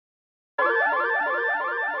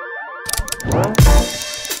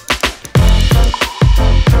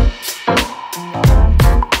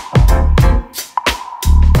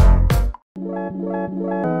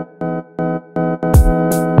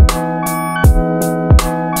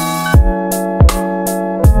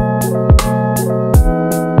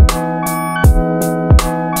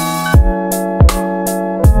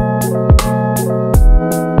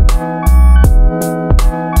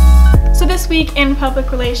In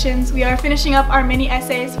public relations, we are finishing up our mini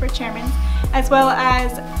essays for chairmen, as well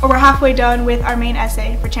as we're halfway done with our main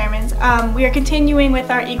essay for chairmen. We are continuing with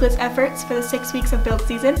our eaglets efforts for the 6 weeks of build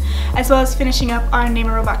season, as well as finishing up our Name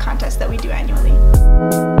a Robot contest that we do annually.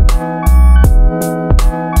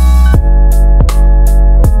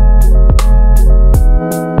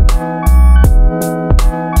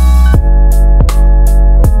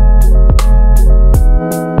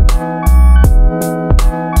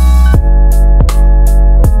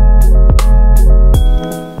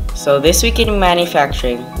 So this week in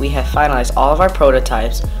manufacturing, we have finalized all of our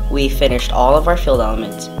prototypes, we finished all of our field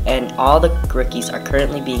elements, and all the rookies are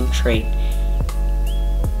currently being trained.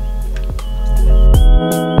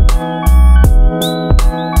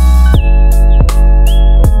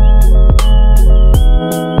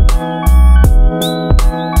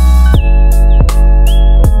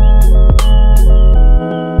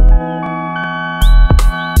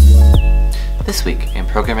 This week in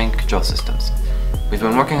programming control systems, we've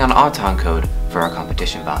been working on Auton code for our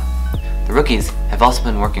competition bot. The rookies have also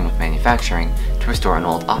been working with manufacturing to restore an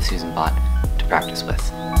old off-season bot to practice with.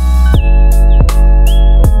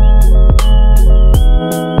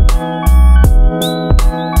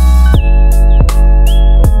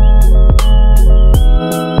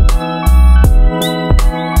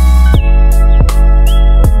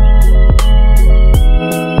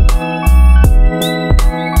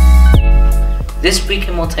 This week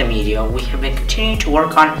in Multimedia, we have been continuing to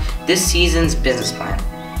work on this season's business plan,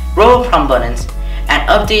 Robo Prom buttons, and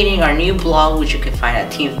updating our new blog, which you can find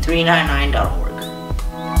at team399.org.